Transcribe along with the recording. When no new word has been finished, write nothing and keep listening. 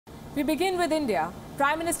We begin with India.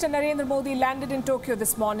 Prime Minister Narendra Modi landed in Tokyo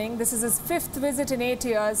this morning. This is his 5th visit in 8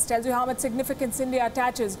 years. Tells you how much significance India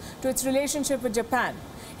attaches to its relationship with Japan.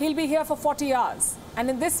 He'll be here for 40 hours. And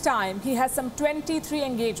in this time, he has some 23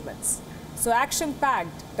 engagements. So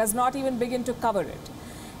action-packed does not even begin to cover it.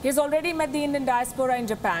 He has already met the Indian diaspora in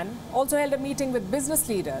Japan, also held a meeting with business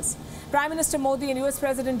leaders. Prime Minister Modi and US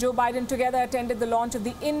President Joe Biden together attended the launch of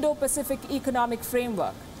the Indo-Pacific Economic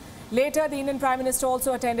Framework. Later, the Indian Prime Minister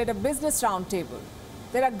also attended a business roundtable.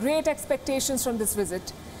 There are great expectations from this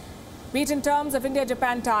visit, be it in terms of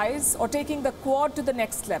India-Japan ties or taking the Quad to the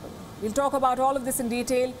next level. We'll talk about all of this in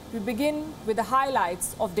detail. We begin with the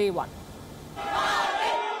highlights of day one.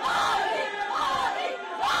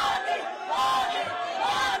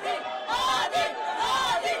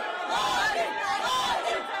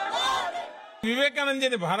 Vivekananda ji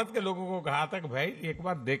ने भारत के लोगों को कहा था कि भाई एक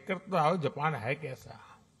बार देखकर तो आओ जापान है कैसा।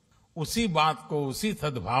 उसी बात को, उसी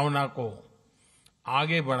सद्भावना को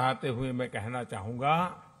आगे बढ़ाते हुए मैं कहना चाहूंगा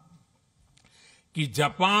कि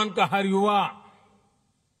जापान का हर युवा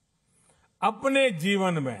अपने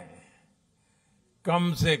जीवन में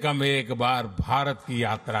कम से कम एक बार भारत की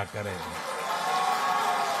यात्रा करे।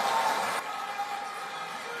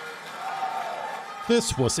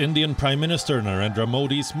 This was Indian Prime Minister Narendra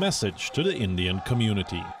Modi's message to the Indian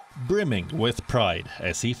community, brimming with pride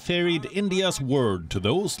as he ferried India's word to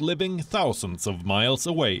those living thousands of miles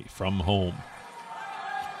away from home.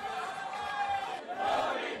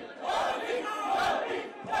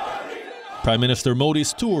 Prime Minister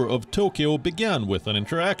Modi's tour of Tokyo began with an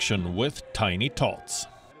interaction with Tiny Tots.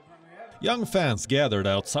 Young fans gathered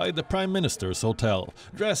outside the Prime Minister's hotel,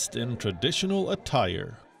 dressed in traditional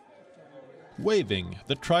attire, waving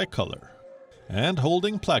the tricolour and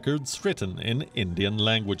holding placards written in Indian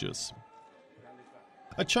languages.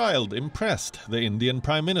 A child impressed the Indian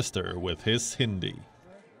Prime Minister with his Hindi.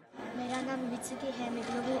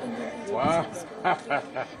 Wow.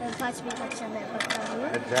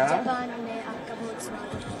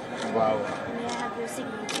 Wow.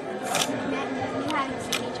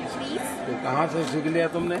 तो कहाँ से सीख लिया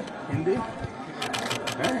तुमने Hindi?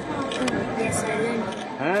 Yes, I learned.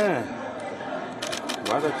 हाँ,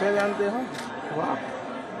 बहुत अच्छा जानते हो। वाह,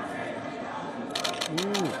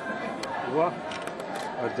 वाह।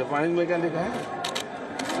 और जापानी में क्या लिखा है?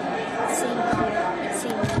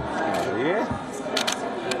 ये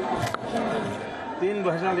 3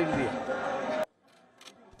 भाषा लिख दी।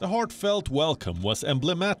 The heartfelt welcome was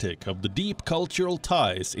emblematic of the deep cultural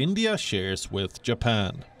ties India shares with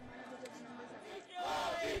Japan.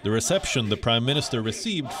 The reception the Prime Minister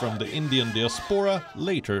received from the Indian diaspora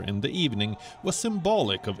later in the evening was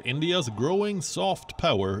symbolic of India's growing soft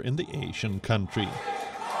power in the Asian country.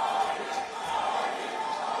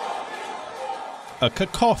 A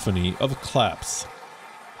cacophony of claps,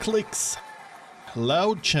 clicks,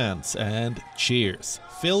 loud chants and cheers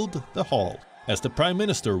filled the hall as the Prime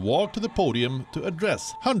Minister walked to the podium to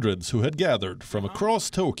address hundreds who had gathered from across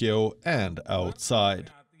Tokyo and outside.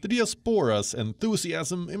 The diaspora's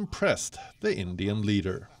enthusiasm impressed the Indian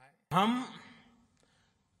leader. हम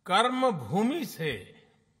कर्म भूमि से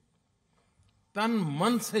तन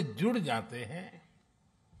मन से जुड़ जाते हैं,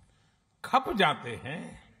 खप जाते हैं,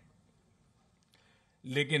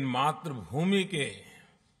 लेकिन मातृभूमि के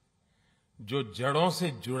जो जड़ों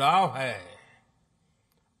से जुड़ाव है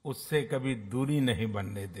उससे कभी दूरी नहीं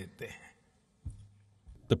बनने देते हैं.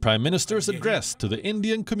 The Prime Minister's address to the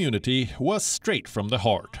Indian community was straight from the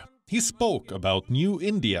heart. He spoke about New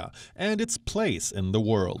India and its place in the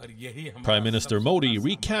world. Prime Minister Modi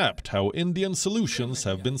recapped how Indian solutions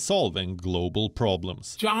have been solving global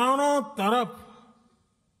problems. चारों तरफ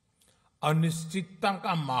अनिश्चितता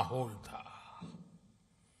का माहौल था.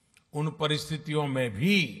 उन परिस्थितियों में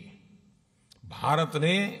भी भारत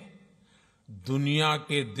ने दुनिया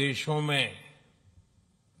के देशों में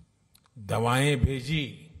दवाएं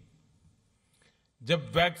भेजी. जब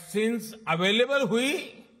वैक्सीन्स अवेलेबल हुई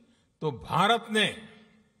तो भारत ने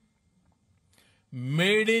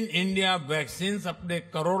मेड इन इंडिया वैक्सीन्स अपने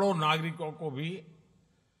करोड़ों नागरिकों को भी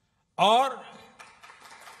और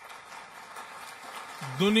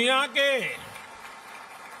दुनिया के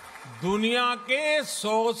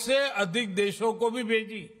 100 से अधिक देशों को भी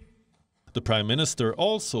भेजी. The Prime Minister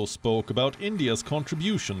also spoke about India's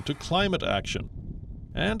contribution to climate action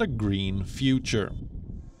and a green future.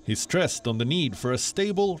 He stressed on the need for a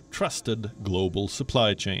stable, trusted global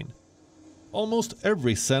supply chain. Almost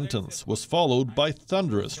every sentence was followed by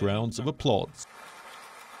thunderous rounds of applause.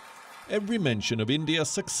 Every mention of India's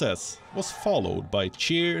success was followed by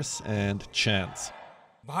cheers and chants.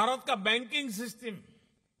 Bharat का banking system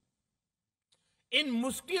in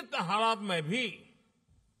मुश्किल हालात में भी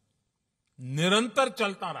निरंतर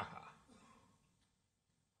चलता रहा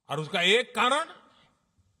और उसका एक कारण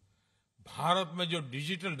भारत में जो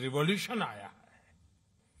डिजिटल रिवॉल्यूशन आया है,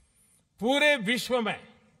 पूरे विश्व में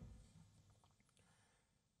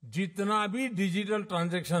जितना भी डिजिटल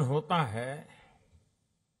ट्रांजैक्शन होता है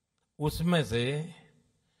उसमें से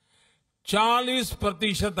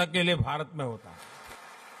 40% अकेले भारत में होता है।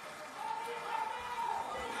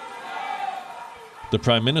 The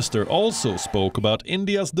Prime Minister also spoke about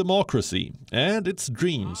India's democracy and its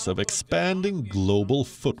dreams of expanding global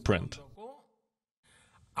footprint.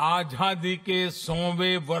 आजादी के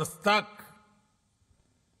 100वें वर्ष तक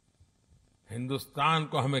हिंदुस्तान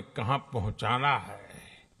को हमें कहां पहुंचाना है,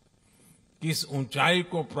 किस ऊंचाई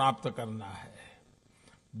को प्राप्त करना है,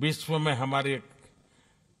 विश्व में हमारे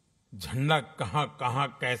झंडा कहां कहां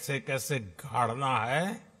कैसे कैसे गाड़ना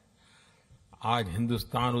है, आज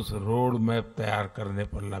हिंदुस्तान उस रोड मैप तैयार करने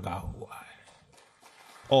पर लगा हुआ है।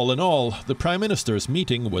 All in all, the Prime Minister's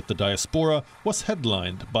meeting with the diaspora was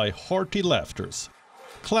headlined by hearty laughters,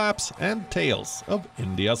 claps and tales of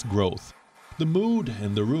India's growth. The mood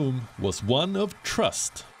in the room was one of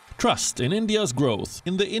trust. Trust in India's growth,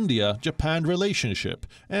 in the India-Japan relationship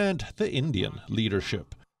and the Indian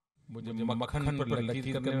leadership.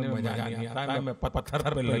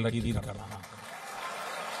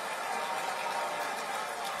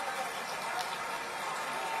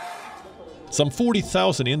 Some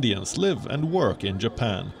 40,000 Indians live and work in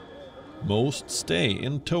Japan. Most stay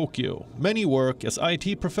in Tokyo. Many work as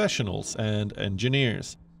IT professionals and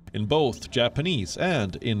engineers in both Japanese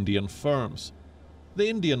and Indian firms. The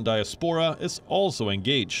Indian diaspora is also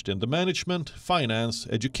engaged in the management, finance,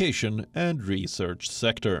 education and research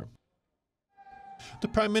sector. The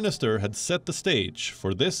Prime Minister had set the stage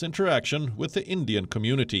for this interaction with the Indian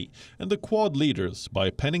community and the Quad leaders by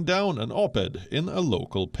penning down an op-ed in a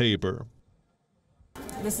local paper.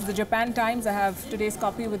 This is the Japan Times. I have today's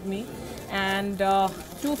copy with me, and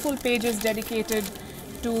 2 full pages dedicated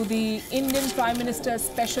to the Indian Prime Minister's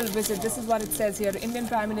special visit. This is what it says here, Indian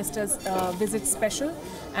Prime Minister's visit special.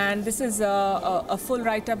 And this is a full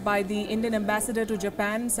write-up by the Indian Ambassador to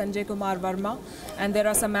Japan, Sanjay Kumar Verma. And there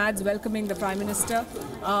are some ads welcoming the Prime Minister.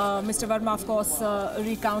 Mr. Verma, of course,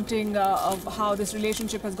 recounting of how this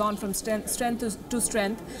relationship has gone from strength to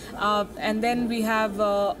strength. And then we have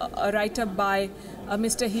a write-up by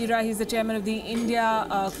Mr. Hira. He's the chairman of the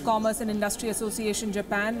India Commerce and Industry Association,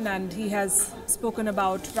 Japan, and he has spoken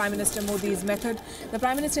about Prime Minister Modi's method. The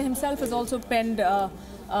Prime Minister himself has also penned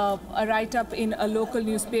a write-up in a local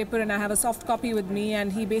newspaper, and I have a soft copy with me,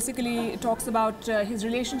 and he basically talks about his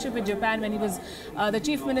relationship with Japan when he was the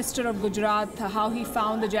Chief Minister of Gujarat, how he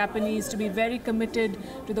found the Japanese to be very committed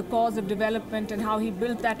to the cause of development and how he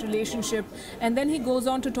built that relationship. And then he goes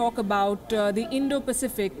on to talk about the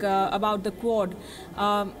Indo-Pacific, about the Quad,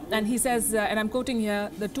 and he says, and I'm quoting here,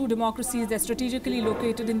 the 2 democracies, they're strategically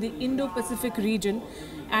located in the Indo-Pacific region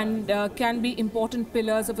and can be important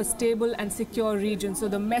pillars of a stable and secure region. So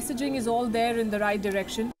the messaging is all there in the right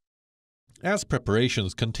direction. As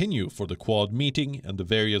preparations continue for the Quad meeting and the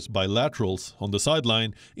various bilaterals on the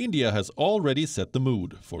sideline, India has already set the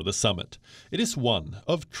mood for the summit. It is one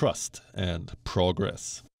of trust and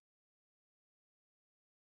progress.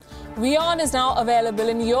 WION is now available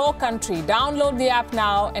in your country. Download the app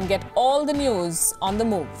now and get all the news on the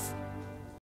move.